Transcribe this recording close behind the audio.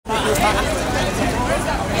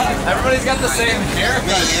Everybody's got the same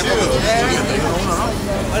haircut too.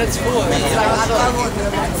 But it's cool. It's like,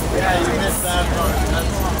 yeah, you missed that part.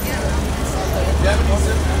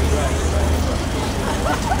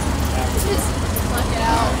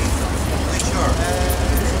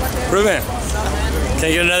 Ruben, can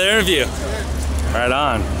you get another interview? Right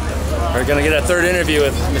on. We're gonna get a third interview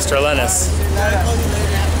with Mr. Alanis.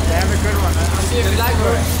 Have a good one. Good luck,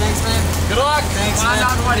 bro. Thanks, man. Good luck. Thanks, man.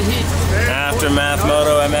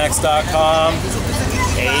 AftermathMotoMX.com.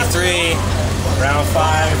 83, round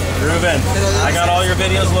 5. Ruben, I got all your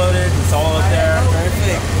videos loaded. It's all up there.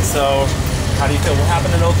 Perfect. So, how do you feel? What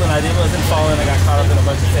happened in Oakland? I wasn't following. I got caught up in a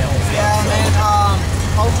bunch of families. Yeah, man.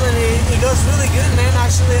 Oakland, it goes really good, man.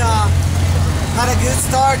 Actually, had a good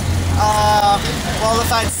start.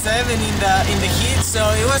 Qualified 7 in the heat, so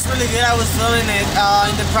it was really good. I was feeling it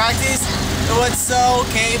in the practice. It was so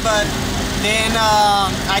okay, but then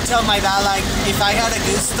I told my dad, like, if I got a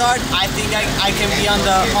good start, I think I can be on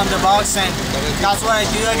the box, and that's what I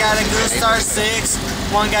do. I got a good start, 6.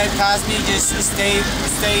 One guy passed me, just stay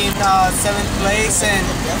in 7th place and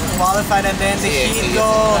qualified, and then the heat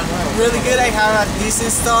go really good. I had a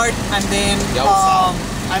decent start, and then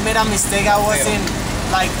I made a mistake. I was in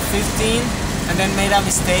like 15, and then made a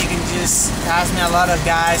mistake and just passed me a lot of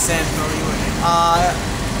guys, and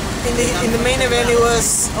in the main event it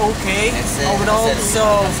was okay overall,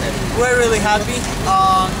 so we're really happy.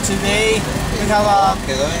 Today we have a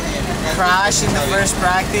crash in the first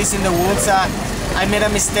practice in the woods. I made a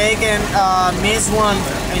mistake and missed one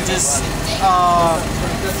and just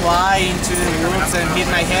fly into the woods and hit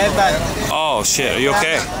my head, but Oh shit, are you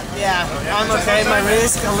okay? yeah, I'm okay. My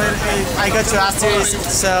wrist, I got to asterisk,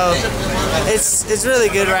 so it's really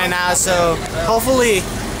good right now. So hopefully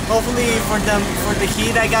for the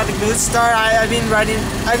heat, I got a good start. I've been riding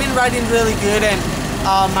really good, and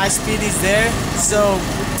my speed is there. So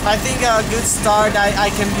I think a good start.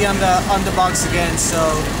 I can be on the box again. So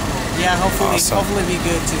yeah, hopefully be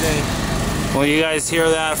good today. Well, you guys hear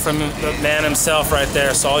that from the man himself right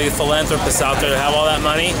there. So all you philanthropists out there that have all that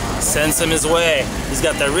money, send some his way. He's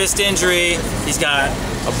got that wrist injury. He's got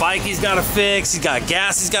a bike he's got to fix. He's got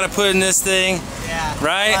gas he's got to put in this thing. Yeah,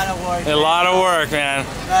 right? A lot of work. A lot of work, man.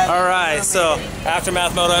 All right, so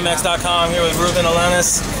AftermathMotoMX.com here with Ruben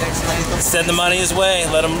Alanis. Send the money his way.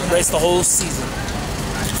 Let him race the whole season.